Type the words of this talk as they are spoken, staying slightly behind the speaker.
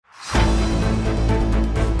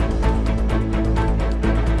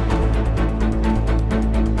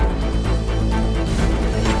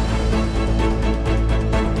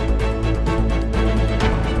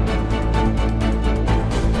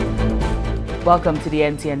Welcome to the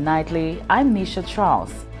NTN Nightly. I'm Lucia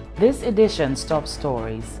Charles. This edition's top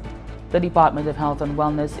stories. The Department of Health and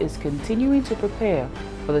Wellness is continuing to prepare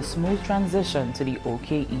for the smooth transition to the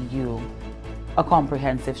OK EU. A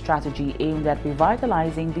comprehensive strategy aimed at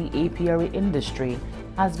revitalizing the apiary industry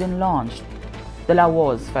has been launched. The La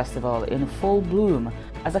Wars Festival in full bloom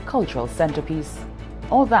as a cultural centerpiece.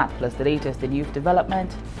 All that plus the latest in youth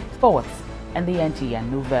development, sports, and the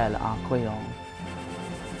NTN Nouvelle en Creole.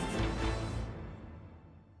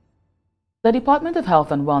 The Department of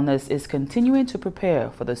Health and Wellness is continuing to prepare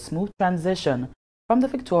for the smooth transition from the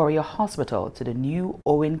Victoria Hospital to the new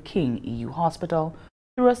Owen King EU Hospital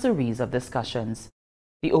through a series of discussions.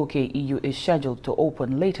 The OK EU is scheduled to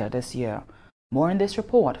open later this year. More in this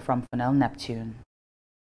report from Fennel Neptune.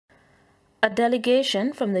 A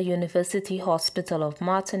delegation from the University Hospital of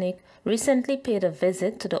Martinique recently paid a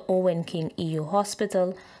visit to the Owen King EU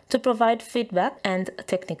Hospital to provide feedback and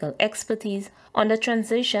technical expertise on the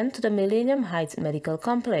transition to the Millennium Heights Medical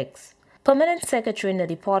Complex. Permanent Secretary in the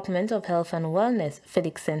Department of Health and Wellness,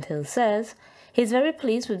 Felix St-Hill, says he's very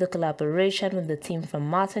pleased with the collaboration with the team from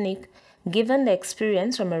Martinique, given the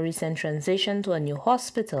experience from a recent transition to a new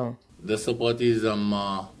hospital. The support is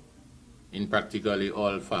in practically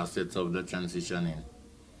all facets of the transition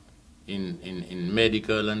in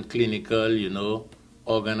medical and clinical,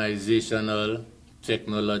 organizational,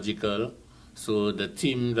 technological. So the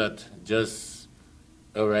team that just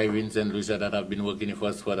arrived in St. Lucia that have been working with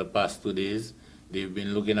us for the past 2 days, they've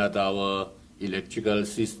been looking at our electrical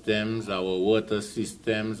systems, our water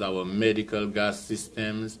systems, our medical gas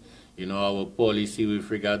systems, our policy with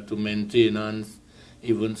regard to maintenance,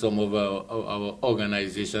 even some of our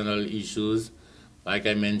organizational issues. Like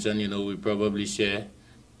I mentioned, we probably share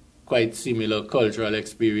quite similar cultural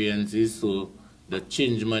experiences. So the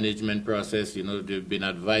change management process, they've been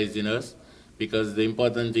advising us, because the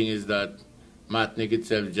important thing is that Martinique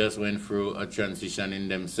itself just went through a transition in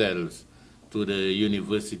themselves to the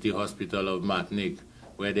University Hospital of Martinique,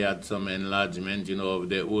 where they had some enlargement, of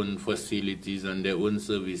their own facilities and their own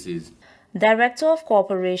services. Director of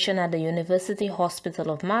Cooperation at the University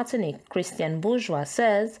Hospital of Martinique, Christian Bourgeois,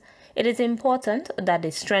 says it is important that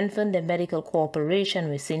they strengthen their medical cooperation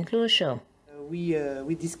with St. Lucia.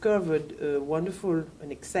 We discovered a wonderful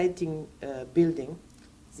and exciting building.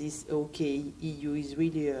 This OK EU is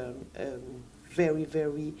really a very,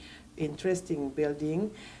 very interesting building.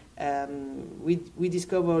 We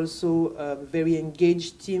discovered also a very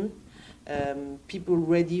engaged team. People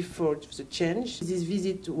ready for the change. This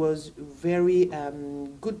visit was very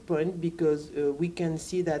good point, because we can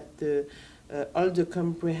see that all the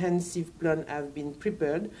comprehensive plan have been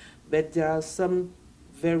prepared, but there are some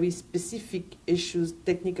very specific issues,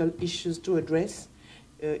 technical issues to address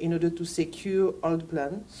in order to secure all the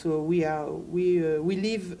plan. So we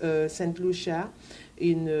leave St. Lucia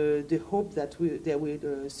in the hope that they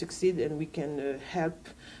will succeed, and we can help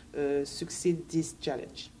succeed this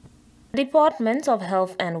challenge. The Department of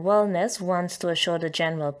Health and Wellness wants to assure the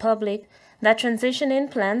general public that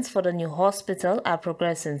transitioning plans for the new hospital are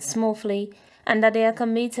progressing smoothly and that they are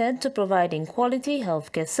committed to providing quality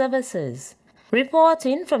healthcare services.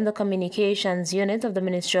 Reporting from the Communications Unit of the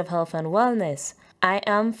Ministry of Health and Wellness, I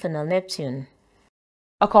am Fennel Neptune.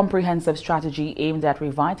 A comprehensive strategy aimed at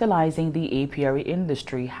revitalizing the apiary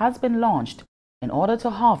industry has been launched in order to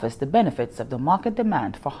harvest the benefits of the market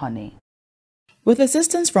demand for honey. With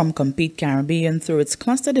assistance from Compete Caribbean through its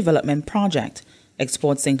Cluster Development Project,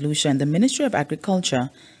 Export St. Lucia and the Ministry of Agriculture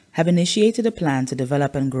have initiated a plan to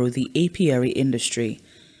develop and grow the apiary industry.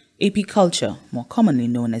 Apiculture, more commonly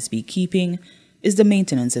known as beekeeping, is the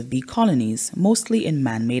maintenance of bee colonies, mostly in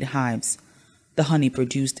man-made hives. The honey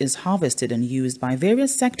produced is harvested and used by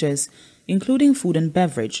various sectors, including food and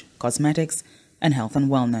beverage, cosmetics, and health and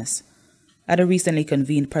wellness. At a recently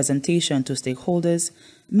convened presentation to stakeholders,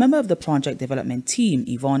 a member of the project development team,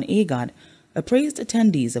 Yvonne Agard, appraised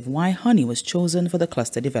attendees of why honey was chosen for the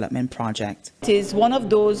cluster development project. It is one of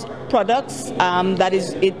those products that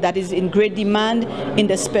is in great demand in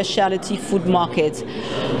the specialty food market.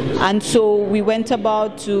 And so we went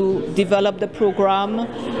about to develop the program,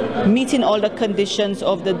 meeting all the conditions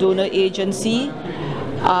of the donor agency.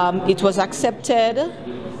 It was accepted.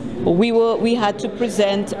 We had to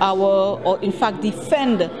present or in fact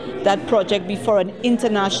defend that project before an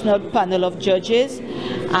international panel of judges,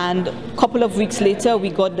 and a couple of weeks later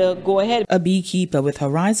we got the go-ahead. A beekeeper with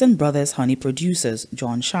Horizon Brothers Honey Producers,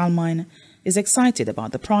 John Shalmine, is excited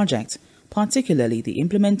about the project, particularly the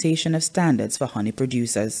implementation of standards for honey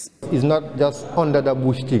producers. It's not just under the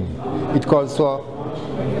bush thing, it calls for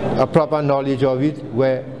a proper knowledge of it,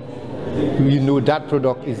 where you know that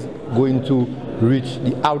product is going to reach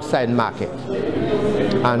the outside market.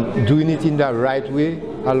 And doing it in the right way,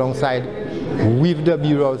 alongside with the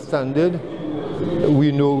Bureau standard,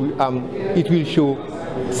 we know it will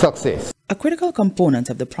show success. A critical component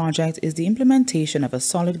of the project is the implementation of a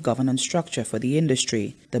solid governance structure for the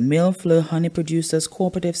industry. The Mill Fleur Honey Producers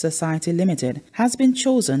Cooperative Society Limited has been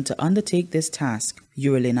chosen to undertake this task.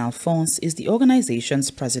 Urelyn Alphonse is the organization's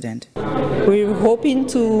president. We're hoping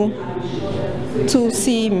to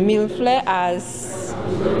see Mill Fleur as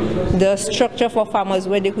the structure for farmers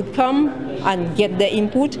where they could come and get their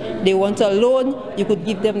input. They want a loan, you could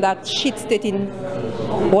give them that sheet stating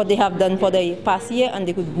what they have done for the past year and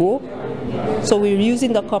they could go. So we're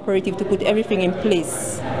using the cooperative to put everything in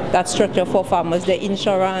place, that structure for farmers, their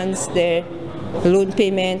insurance, their loan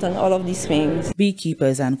payment and all of these things.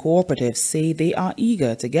 Beekeepers and cooperatives say they are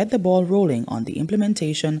eager to get the ball rolling on the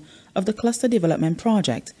implementation of the cluster development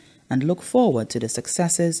project and look forward to the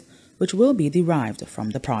successes which will be derived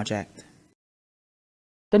from the project.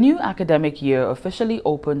 The new academic year officially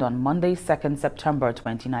opened on Monday, 2nd September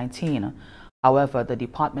 2019. However, the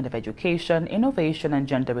Department of Education, Innovation and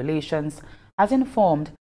Gender Relations has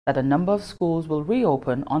informed that a number of schools will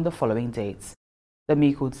reopen on the following dates. The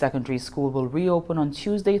Meekwood Secondary School will reopen on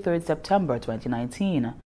Tuesday, 3rd September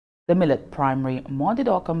 2019. The Millet Primary,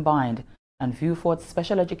 Mondidor Combined and Viewfort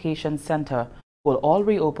Special Education Center will all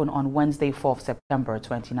reopen on Wednesday, 4th September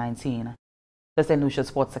 2019. The St. Lucia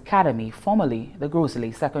Sports Academy, formerly the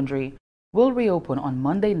Grosley Secondary, will reopen on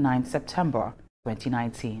Monday, 9th September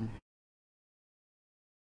 2019.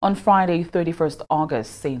 On Friday, 31st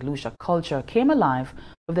August, St. Lucia culture came alive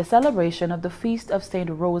with the celebration of the Feast of St.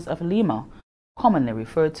 Rose of Lima, commonly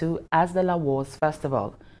referred to as the La Wars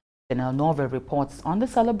Festival. Janelle Norville reports on the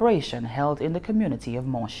celebration held in the community of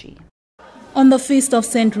Moshi. On the Feast of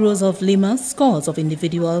St. Rose of Lima, scores of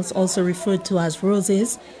individuals, also referred to as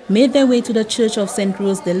roses, made their way to the Church of St.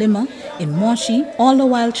 Rose de Lima in Moshi, all the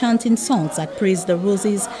while chanting songs that praised the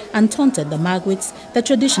roses and taunted the magwits, the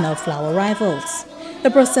traditional flower rivals. The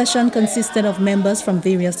procession consisted of members from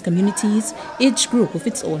various communities, each group with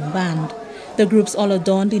its own band. The groups, all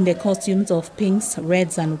adorned in their costumes of pinks,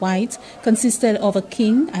 reds and whites, consisted of a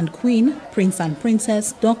king and queen, prince and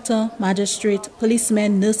princess, doctor, magistrate,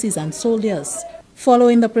 policemen, nurses and soldiers.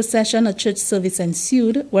 Following the procession, a church service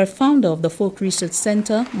ensued where founder of the Folk Research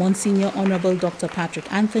Center, Monsignor Honorable Dr.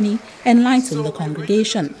 Patrick Anthony, enlightened the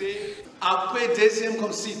congregation. Après deuxième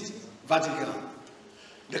concile Vatican,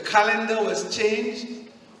 the calendar was changed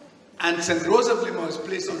and St. Rose of Lima was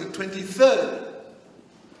placed on the 23rd.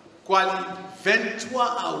 Quali 23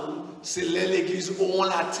 août, c'est l'église où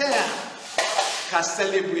la terre qui a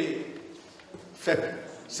célébré fête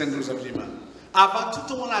St. Rose of Lima. Avant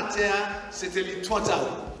tout on la terre, c'était le 30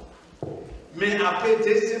 août. Mais après le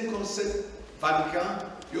deuxième concile Vatican,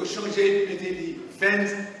 ils ont changé, ils mettaient le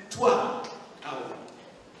 23 août.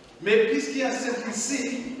 Mais puisqu'il y a cette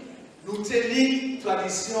ici, nous tenons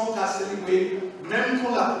tradition à célébrer, même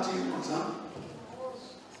qu'on l'a continué comme ça.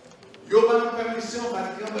 Il y a une permission,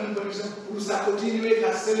 Vatican permission pour ça continuer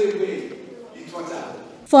à célébrer les 30 ans.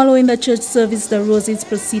 Following the church service, the Roses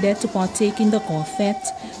proceeded to partake in the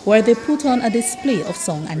confete, where they put on a display of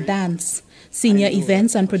song and dance. Senior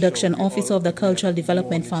Events and Production Officer of the Cultural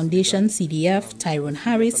Development Foundation, CDF, Tyrone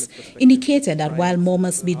Harris, indicated that while more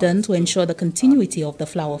must be done to ensure the continuity of the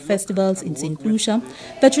flower festivals in St. Lucia,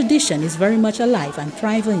 the tradition is very much alive and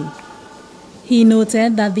thriving. He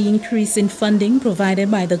noted that the increase in funding provided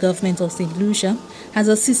by the government of St. Lucia has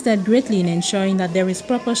assisted greatly in ensuring that there is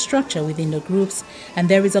proper structure within the groups and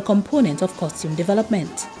there is a component of costume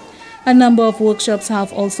development. A number of workshops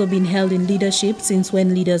have also been held in leadership, since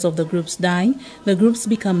when leaders of the groups die, the groups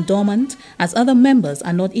become dormant as other members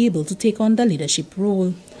are not able to take on the leadership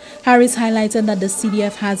role. Harris highlighted that the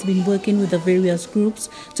CDF has been working with the various groups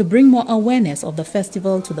to bring more awareness of the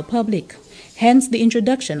festival to the public, hence the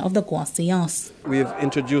introduction of the Grand Séance. We have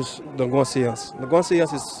introduced the Grand Séance. The Grand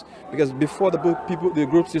Séance is because before the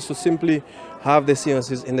groups used to simply have the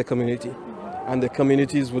séances in the community, and the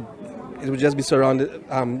communities would just be surrounded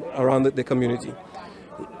around the community.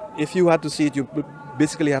 If you had to see it, you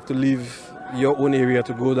basically have to leave your own area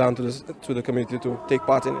to go down to the community to take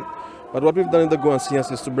part in it. But what we've done in the Grand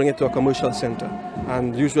Séance is to bring it to a commercial center,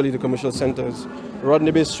 and usually the commercial center is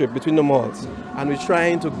Rodney Bay Strip between the malls, and we're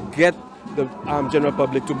trying to get the general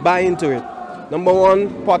public to buy into it. Number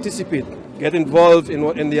one, participate, get involved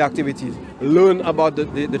in the activities, learn about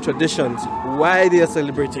the traditions, why they are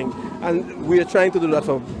celebrating, and we are trying to do that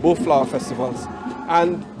for both flower festivals.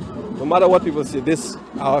 And no matter what people say, this,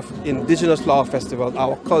 our indigenous flower festival,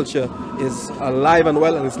 our culture is alive and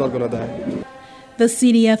well, and it's not going to die. The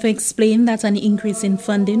CDF explained that an increase in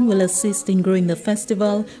funding will assist in growing the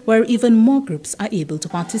festival, where even more groups are able to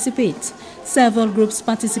participate. Several groups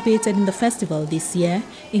participated in the festival this year,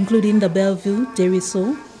 including the Bellevue,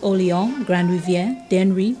 Deriso, Oleon, Grand Riviere,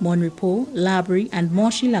 Denry, Monrepo, Labrie, and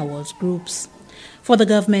Moshi Lawals groups. For the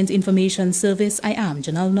Government Information Service, I am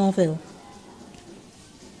Janelle Norville.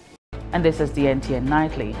 And this is the NTN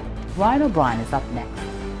Nightly. Ryan O'Brien is up next.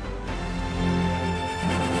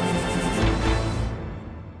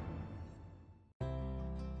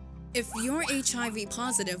 If you're HIV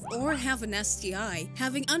positive or have an STI,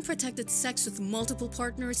 having unprotected sex with multiple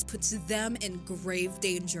partners puts them in grave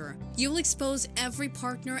danger. You'll expose every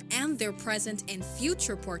partner and their present and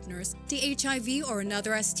future partners to HIV or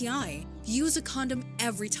another STI. Use a condom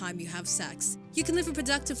every time you have sex. You can live a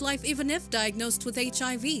productive life even if diagnosed with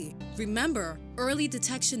HIV. Remember, early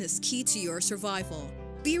detection is key to your survival.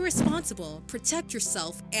 Be responsible, protect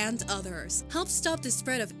yourself and others. Help stop the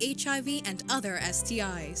spread of HIV and other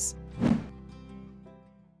STIs.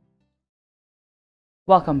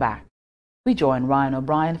 Welcome back. We join Ryan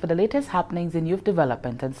O'Brien for the latest happenings in youth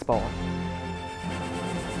development and sport.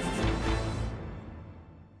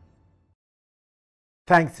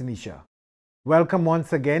 Thanks, Nisha. Welcome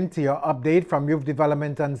once again to your update from Youth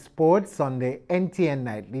Development and Sports on the NTN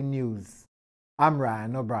Nightly News. I'm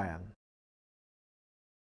Ryan O'Brien.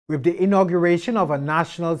 With the inauguration of a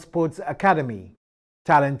National Sports Academy,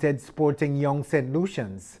 talented sporting young St.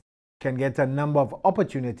 Lucians can get a number of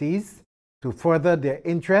opportunities to further their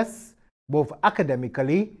interests both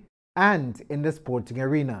academically and in the sporting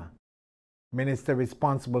arena. Minister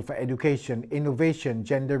responsible for Education, Innovation,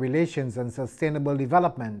 Gender Relations and Sustainable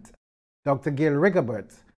Development, Dr. Gail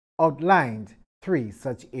Rigobert, outlined 3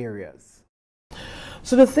 such areas.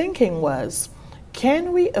 So the thinking was,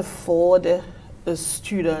 can we afford the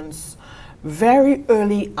students very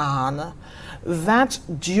early on that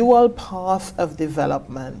dual path of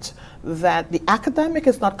development, that the academic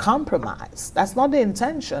is not compromised. That's not the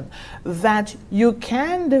intention. That you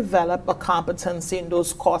can develop a competency in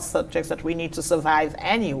those core subjects that we need to survive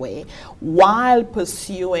anyway, while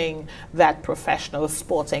pursuing that professional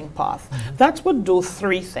sporting path. That would do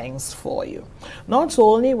 3 things for you. Not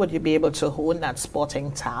only would you be able to hone that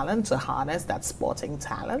sporting talent, to harness that sporting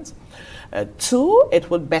talent, 2, it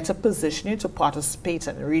would better position you to participate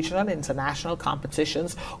in regional, international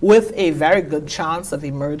competitions with a very good chance of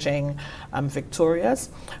emerging victorious.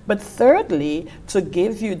 But thirdly, to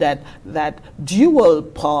give you that dual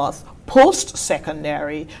path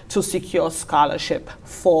post-secondary to secure scholarship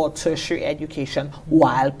for tertiary education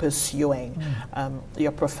while pursuing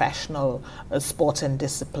your professional sporting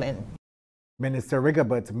discipline. Minister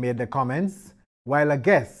Rigobert made the comments while a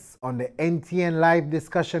guest on the NTN Live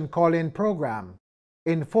discussion call-in program,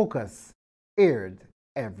 In Focus, aired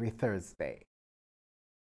every Thursday.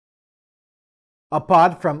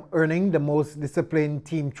 Apart from earning the Most Disciplined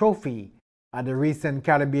Team trophy at the recent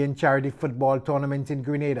Caribbean Charity Football Tournament in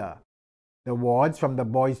Grenada, the awards from the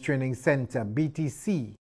Boys Training Center,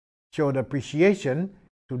 BTC, showed appreciation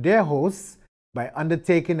to their hosts by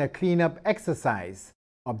undertaking a cleanup exercise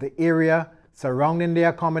of the area surrounding their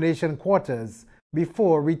accommodation quarters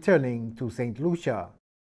before returning to St. Lucia.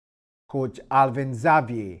 Coach Alvin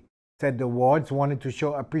Xavier said the wards wanted to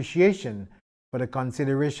show appreciation for the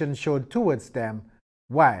consideration showed towards them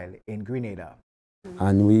while in Grenada.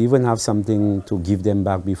 And we even have something to give them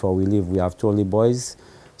back before we leave. We have told the boys,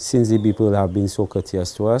 since the people have been so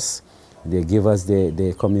courteous to us, they give us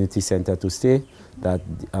the community center to stay, that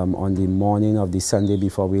on the morning of the Sunday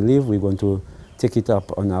before we leave, we're going to take it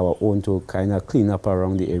up on our own to kind of clean up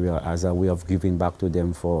around the area as a way of giving back to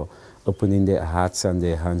them for opening their hearts and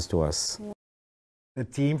their hands to us. The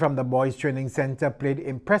team from the Boys Training Center played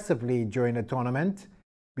impressively during the tournament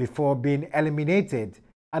before being eliminated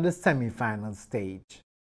at the semi-final stage.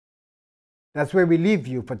 That's where we leave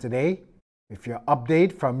you for today with your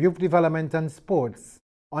update from Youth Development and Sports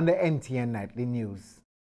on the NTN Nightly News.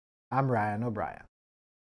 I'm Ryan O'Brien.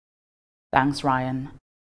 Thanks, Ryan.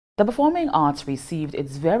 The performing arts received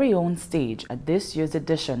its very own stage at this year's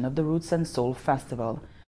edition of the Roots and Soul Festival.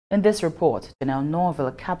 In this report, Janelle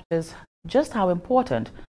Norville captures just how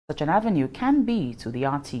important such an avenue can be to the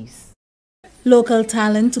artists. Local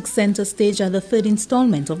talent took center stage at the 3rd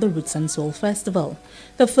installment of the Roots and Soul Festival.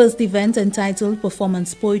 The first event, entitled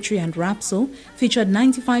Performance Poetry and Rhapsody, featured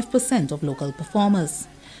 95% of local performers.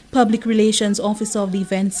 Public Relations Officer of the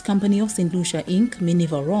Events Company of St. Lucia, Inc.,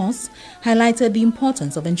 Minerva Ross, highlighted the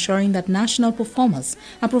importance of ensuring that national performers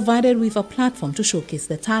are provided with a platform to showcase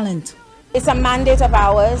their talent. It's a mandate of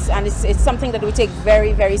ours, and it's something that we take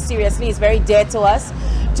very, very seriously. It's very dear to us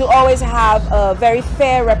to always have a very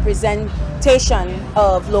fair rotation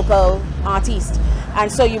of local artists.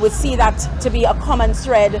 And so you would see that to be a common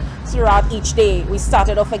thread throughout each day. We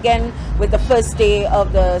started off again with the first day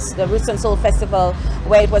of the Roots and Soul Festival,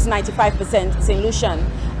 where it was 95% St. Lucian.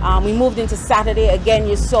 We moved into Saturday. Again,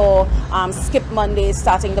 you saw Skip Monday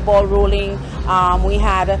starting the ball rolling. We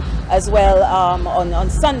had as well on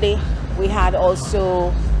Sunday, we had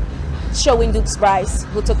also showing Duke's Bryce,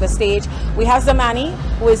 who took the stage. We have Zamani,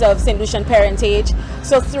 who is of St. Lucian parentage.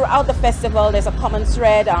 So throughout the festival, there's a common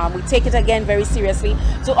thread. We take it again very seriously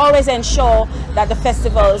to always ensure that the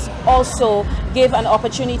festivals also give an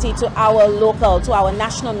opportunity to our local, to our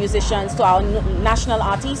national musicians, to our national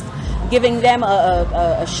artists, giving them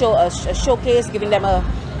a showcase, giving them a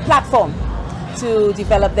platform to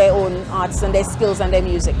develop their own arts and their skills and their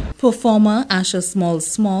music. Performer Asher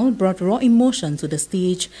Small brought raw emotion to the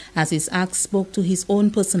stage as his act spoke to his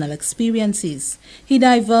own personal experiences. He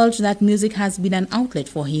divulged that music has been an outlet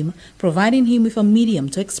for him, providing him with a medium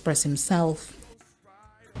to express himself.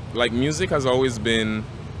 Like, music has always been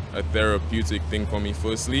a therapeutic thing for me,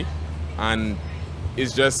 firstly, and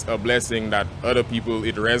it's just a blessing that other people,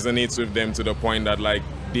 it resonates with them to the point that, like,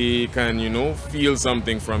 they can, you know, feel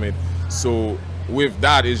something from it. So with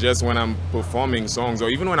that, it's just when I'm performing songs, or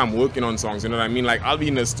even when I'm working on songs, you know what I mean? Like, I'll be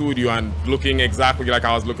in the studio and looking exactly like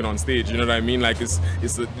I was looking on stage, you know what I mean? Like, it's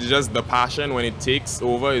just the passion. When it takes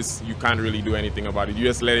over, you can't really do anything about it. You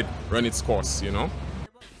just let it run its course, you know?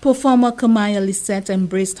 Performer Kamaya Lisette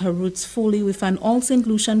embraced her roots fully with an all St.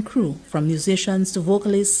 Lucian crew, from musicians to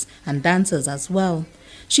vocalists and dancers as well.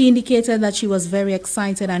 She indicated that she was very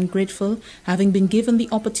excited and grateful, having been given the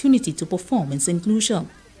opportunity to perform in St. Lucia.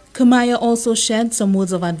 Kamaya also shared some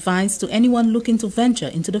words of advice to anyone looking to venture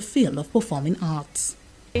into the field of performing arts.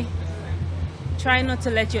 Try not to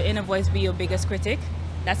let your inner voice be your biggest critic.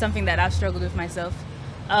 That's something that I've struggled with myself.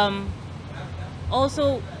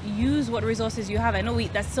 Also, use what resources you have. I know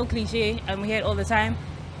that's so cliche and we hear it all the time,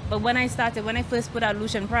 but when I first put out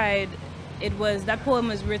Lucian Pride, that poem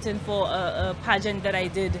was written for a pageant that I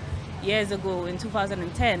did years ago in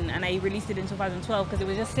 2010, and I released it in 2012 because it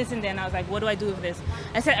was just sitting there and I was like, what do I do with this?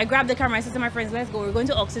 I grabbed the camera, I said to my friends, let's go, we're going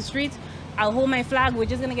to Oxford Street, I'll hold my flag, we're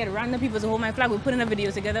just going to get random people to hold my flag, we're putting a video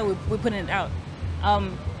together, we're putting it out.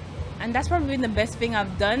 And that's probably been the best thing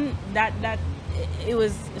I've done. It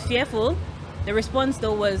was fearful. The response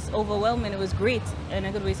though was overwhelming. It was great in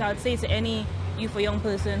a good way. So I would say to any youth or young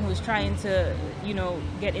person who's trying to, you know,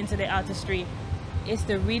 get into the artistry, is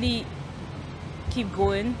to really keep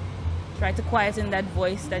going. Try to quieten that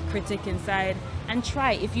voice, that critic inside, and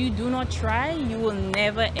try. If you do not try, you will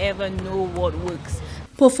never ever know what works.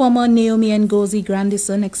 Performer Naomi Ngozi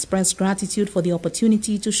Grandison expressed gratitude for the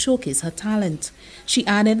opportunity to showcase her talent. She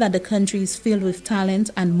added that the country is filled with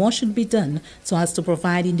talent and more should be done so as to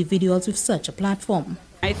provide individuals with such a platform.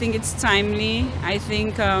 I think it's timely. I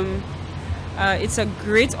think it's a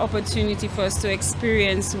great opportunity for us to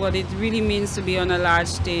experience what it really means to be on a large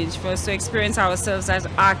stage, for us to experience ourselves as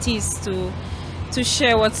artists, to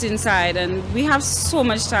share what's inside. And we have so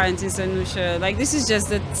much talent in St. Lucia. Like, this is just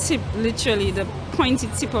the tip, literally the pointy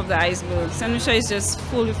tip of the iceberg. St. Lucia is just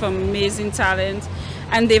full of amazing talent,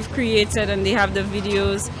 and they've created and they have the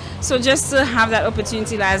videos. So just to have that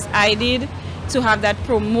opportunity, as I did, to have that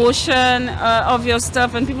promotion of your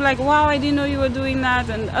stuff, and people like, wow, I didn't know you were doing that,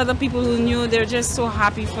 and other people who knew, they're just so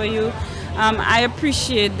happy for you. I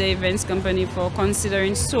appreciate the events company for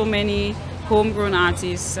considering so many homegrown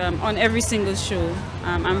artists on every single show.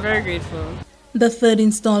 I'm very grateful. The third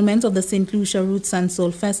installment of the St. Lucia Roots and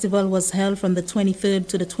Soul Festival was held from the 23rd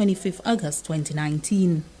to the 25th August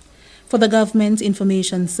 2019. For the Government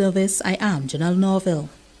Information Service, I am Janelle Norville.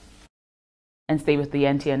 And stay with the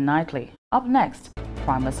NTN Nightly. Up next,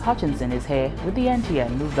 Primus Hutchinson is here with the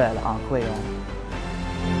NTN Nouvelle en Créole.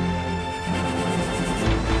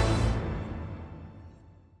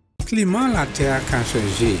 Climat la terre a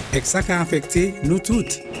changé, et ça a affecté nous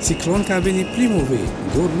toutes. Cyclone qui a venu plus mauvais,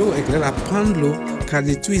 d'eau de l'eau et la panne de l'eau qui a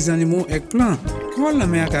détruit les animaux et plants. Quand la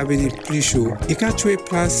mer a venu plus chaud, et qui a tué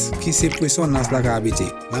place qui s'est poisson dans la habité.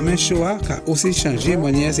 La mer chaude a aussi changé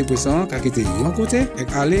manière ces poissons qui a quitté d'un côté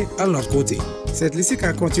et aller à l'autre côté. Cette liste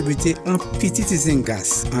a contribué un petit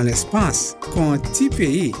gaz en l'espace. Quand un petit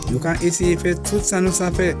pays, nous avons essayé de faire tout ça nous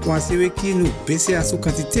a fait pour assurer que nous baisser à la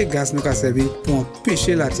quantité de gaz nous a servi pour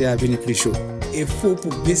empêcher la terre à venir plus chaud. Et faut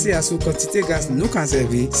pour baisser à la quantité de gaz nous a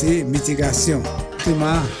servi, c'est mitigation. Le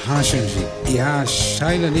climat a changé. Il y a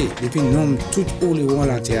chaque année, depuis nombre tout haut le vent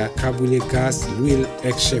la terre, qui a brûlé gaz, l'huile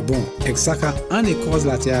et charbon. Et ça a en cause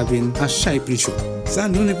la terre à chaque plus chaud. Ça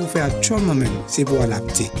nous ne pouvons faire actuellement même, c'est pour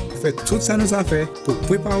adapter. Fait tout ça nous a fait pour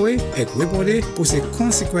préparer et répondre pour ces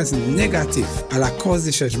conséquences négatives à la cause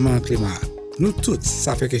du changement climatique. nous tous,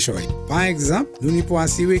 ça fait quelque chose. Par exemple, nous n'y pouvons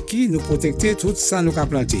assurer qui nous protecter tout ça nous qu'a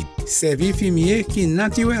planté. Servir fumier qui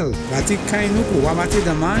naturel. Bâtir caille nous pour abattre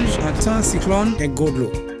dommage en temps cyclone et gros de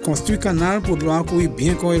l'eau. Construire canal pour de l'eau courir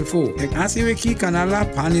bien comme il faut. Et assurer qui canal là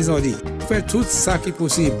pas désordre. Faire tout ça qui est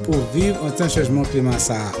possible pour vivre en temps de changement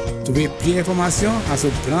climatique. Trouver plus d'informations à ce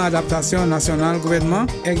plan d'adaptation national gouvernement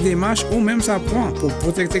et des démarches ou même ça prend pour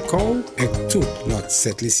protéger le corps et tout l'autre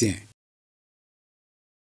Saint-Lucien.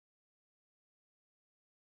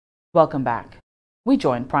 Welcome back. We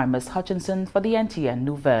join Primus Hutchinson for the NTN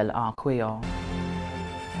Nouvelle en Creole.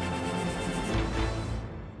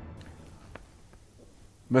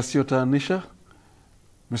 Merci autant Nisha.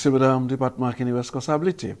 Monsieur Madame département qui a une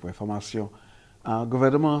responsabilité pour information en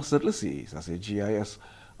gouvernement cette Lucie, ça c'est GIS,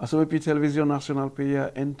 à ce puis télévision nationale pays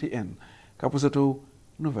NTN, qui a pour cette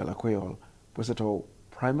Nouvelle en Creole, pour cette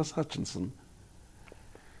Primus Hutchinson.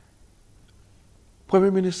 Premier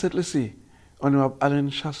ministre cette Lucie, honorable Alain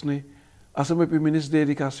Chasney, à ce puis ministre de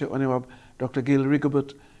l'Éducation, honorable Dr. Gil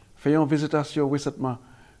Rigobert, fait une visitation récemment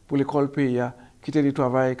pour l'école pays qui était du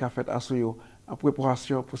travail qu'a fait à Souyo en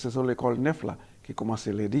préparation pour saison l'école 9 là qui commence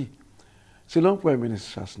lundi. Selon le Premier ministre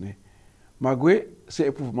Chasney, malgré ces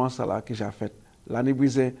éprousements là que j'ai fait, l'année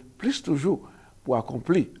brisée plus toujours pour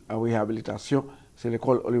accomplir la réhabilitation c'est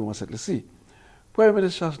l'école Olivier Saint-Lucie. Le Premier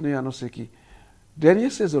ministre Chasney a annoncé que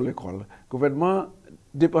dernière saison de l'école, le gouvernement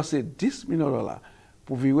dépassé 10 millions de dollars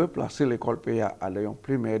pour vivre placer l'école PA à leur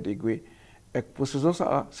premier degré. Et pour ces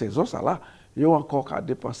autres-là, ils ont encore qu'à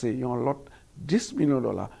dépenser l'autre 10 millions de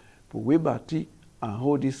dollars pour rebâtir en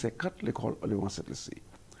haut de 50 l'école Olivier Saint-Lucie. Le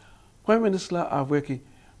Premier ministre a avoué que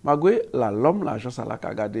malgré l'homme l'agence à la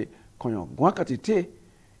gardé quand il y a une grande quantité,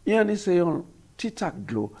 il y a un petit tac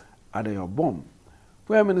de l'eau à des bombes. Le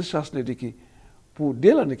Premier ministre Chasney dit que pour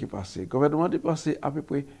dès l'année qui passée, le gouvernement a dépensé à peu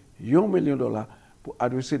près 1 million de dollars pour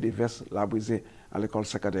adresser des vestes la brisée à l'école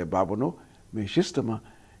secondaire Barbono, mais justement,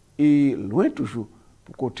 il est loin toujours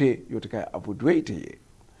pour côté yotika aboudoué été. Le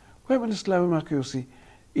Premier ministre l'a remarqué aussi,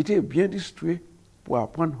 il était bien distrait pour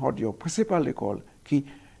apprendre la principale école, qui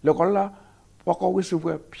l'école là, pour qu'on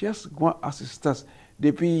recevoir pièces grande assistance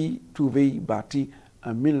depuis trouvé bâti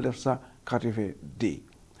en 1982. Le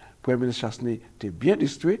Premier ministre Chasney était bien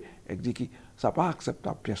distrait et dit que ça n'a pas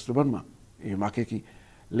acceptable pièce de bonnement. Il a remarqué que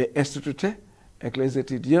les instituteurs et les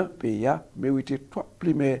étudiants pays méritaient 3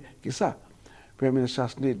 plus que ça. Le Premier ministre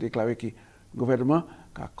Chasney a déclaré que le gouvernement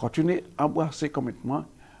a continué à embrasser committement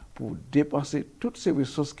pour dépenser toutes ces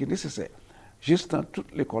ressources qui sont nécessaires, juste dans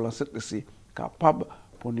toute l'école en cette lycée, capable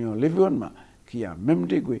pour un environnement qui a même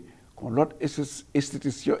degré qu'on l'autre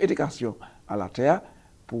institution d'éducation à la terre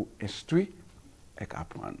pour instruire et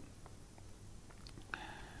apprendre.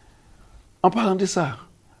 En parlant de ça,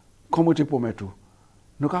 comme je te promets tout,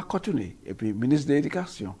 nous allons continuer. Et puis, le ministre de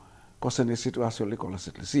l'Éducation, concernant la situation de l'école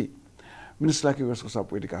cette lycée, le ministre qui est responsable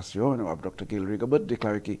pour l'éducation, Dr. Gil Rigobert,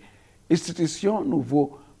 déclaré que l'institution nouvelle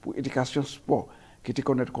pour l'éducation sport, qui te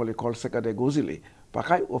connaît comme l'école secondaire Gozile, pas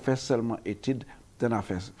qu'elle offre seulement études dans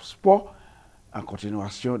l'affaire sport, en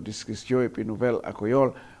continuation, discussion et puis nouvelle à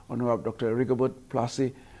Creole, honorable Dr. Rigobert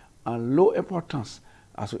placé en low importance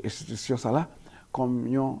à cette institution là comme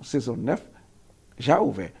une saison 9 j'ai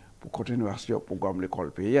ouvert pour continuation du programme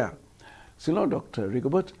l'école PIA. Selon Dr.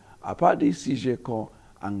 Rigobert, à part des sujets comme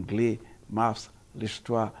anglais, maths,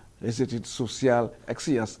 l'histoire, les études sociales, et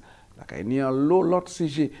sciences, il y a l'autre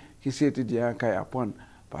sujet qui s'est étudié à apprendre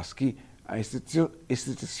parce que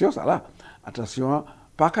l'institution là, attention,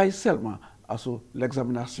 pas seulement à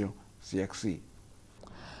l'examination CXC.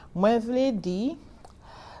 Moi, je voulais dire,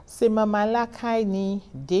 c'est maman la qui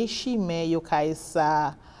déchimé yo kay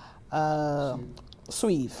sa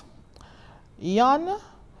suivre. Yon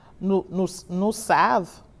nous savent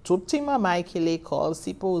tout petit maman qui l'école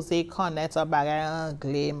supposé connaître un bagage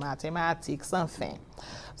anglais, mathématiques sans fin.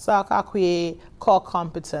 Ça a créé core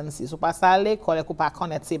competencies. So pas ça l'école qu'on pas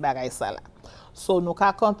connaître ces bagages ça là. So nous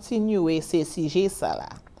ca continuer ces sujets ça là.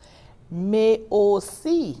 Mais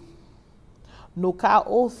aussi nous ca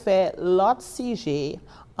offert l'autre sujet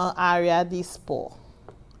en area du sport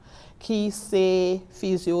qui c'est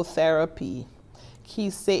physiothérapie, qui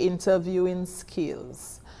c'est interviewing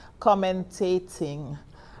skills, commentating,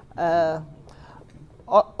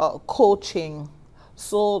 coaching.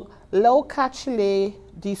 So là où catch les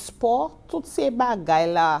du sport, toutes ces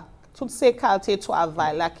bagailles là, toutes ces qualités de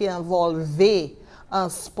travail là qui involvent en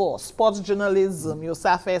sport, sports journalism, yo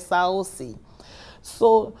ça fait ça aussi.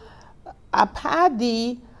 So à part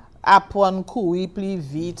dit apprendre courir plus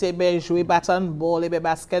vite et ben jouer ball et ben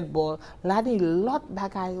basketball, là des l'autre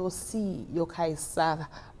bagaille aussi yo kay ça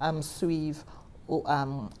suivre au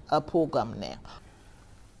programme né.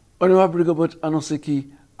 Honorable Rigobert annonce que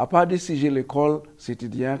à part décider l'école, c'est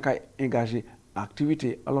étudiant qui engagé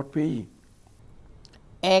activité à l'autre pays.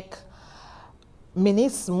 Et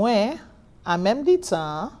ministre moi en même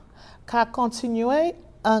temps qu'a continué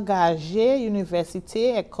engager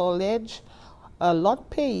université et collège à l'autre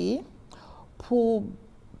pays pour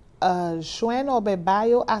joindre au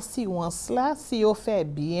bail assurance là si on fait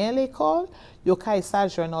bien l'école, yo kay sa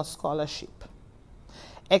joindre un scholarship.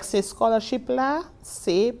 Et ce scholarship là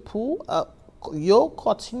c'est pour yo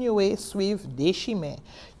continuer suivre des chemins.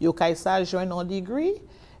 Yo kay sa joindre un degree,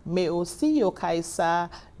 mais aussi yo kay sa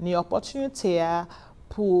une opportunité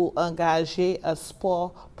pour engager un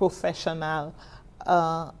sport professionnel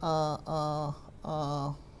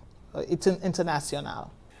international.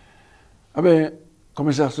 Ah ben,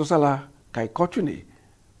 commissaire Sosala, qui continue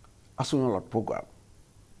à son autre programme.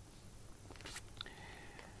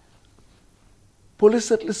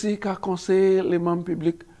 Police ici qui a conseillé les membres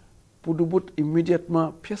publics pour débuter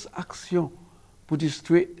immédiatement pièce action pour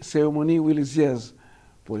distribuer cérémonie religieuse.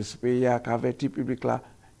 Police pays a averti le public là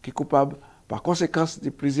qui est coupable par conséquence de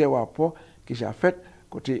plusieurs rapports qui j'ai fait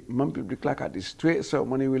côté membre public là qui a distribué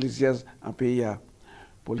cérémonie religieuse en pays.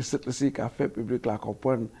 Police ici qui a fait public là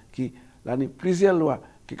comprendre que là il y a plusieurs lois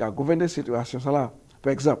qui ont gouverné cette situation là.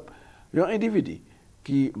 Par exemple, il y a un individu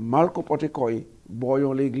qui mal comporté quoi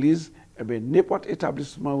boyon l'église et bien n'importe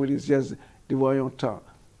établissement religieux devant un temps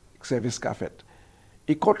service qu'a fait.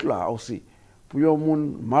 Et contre là aussi pour un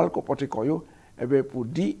monde mal comporté quoi et bien pour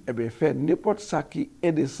dire et bien faire n'importe ça qui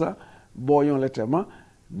aide ça boyon letterement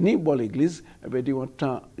ni bon l'église et bien devant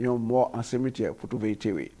temps un mort en cimetière pour trouver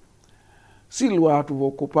tuer. Si loi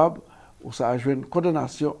trouve coupable ou ça a joué une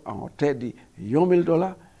condamnation à hauteur de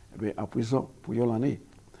 $1,000 en prison pour une année.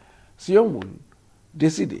 Si un monde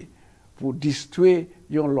décide pour distribuer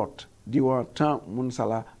un lot durant temps moun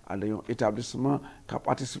sala à un établissement qui a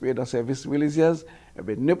participé dans service religieux,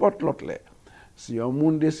 n'importe l'autre là. Si un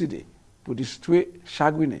monde décide pour distribuer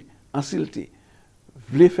chagriné, insulté,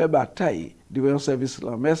 voulait faire bataille durant un service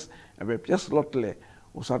la messe, pièce l'autre là,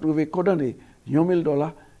 ou ça trouve condamné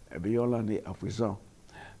 $1,000 une année en prison.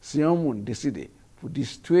 Si un monde décide pour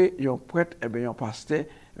distribuer un prêtre un pasteur,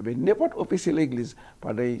 n'importe officier de l'église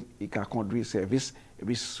pendant qu'il a conduit service,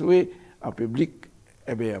 soit en public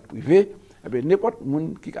en privé, n'importe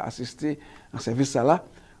monde qui a assisté à service là,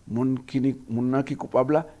 monde qui est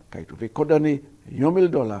coupable, qui a été condamné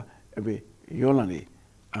 $1,000 une année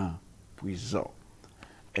en prison.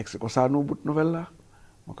 Et c'est comme ça nous bout nouvelle là.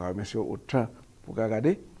 Je vous remercie autant pour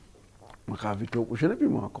regarder. Je vous invite au prochain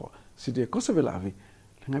épisode encore. Si vous conservez la vie,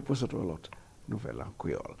 vous allez présenter l'autre nouvelle en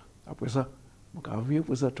créole. Après ça, je vais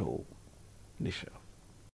présenter Lucia.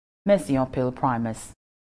 Merci en pile Primus.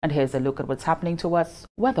 And here's a look at what's happening to us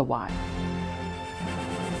weather-wise.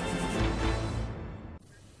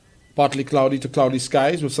 Partly cloudy to cloudy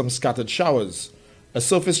skies with some scattered showers. A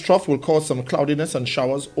surface trough will cause some cloudiness and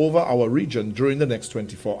showers over our region during the next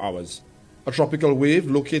 24 hours. A tropical wave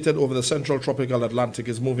located over the central tropical Atlantic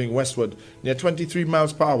is moving westward near 23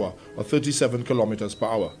 miles per hour or 37 kilometers per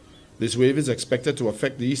hour. This wave is expected to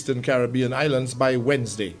affect the eastern Caribbean islands by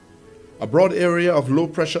Wednesday. A broad area of low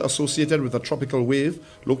pressure associated with a tropical wave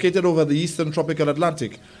located over the eastern tropical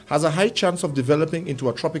Atlantic has a high chance of developing into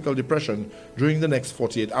a tropical depression during the next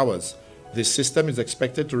 48 hours. This system is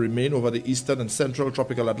expected to remain over the eastern and central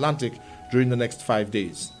tropical Atlantic during the next 5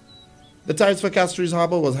 days. The tides for Castries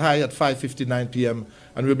Harbour was high at 5:59 p.m.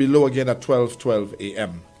 and will be low again at 12:12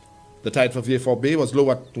 a.m. The tide for Vieux Bay was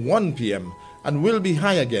low at 1 p.m. and will be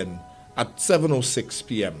high again at 7:06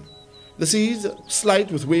 p.m. The seas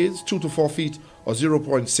slight with waves 2 to 4 feet or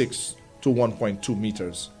 0.6 to 1.2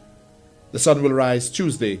 meters. The sun will rise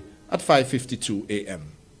Tuesday at 5:52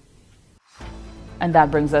 a.m. And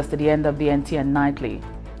that brings us to the end of the NTN Nightly.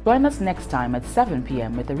 Join us next time at 7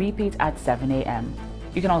 p.m. with a repeat at 7 a.m.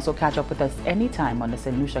 You can also catch up with us anytime on the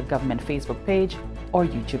St. Lucia Government Facebook page or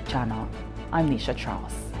YouTube channel. I'm Nisha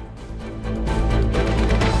Charles.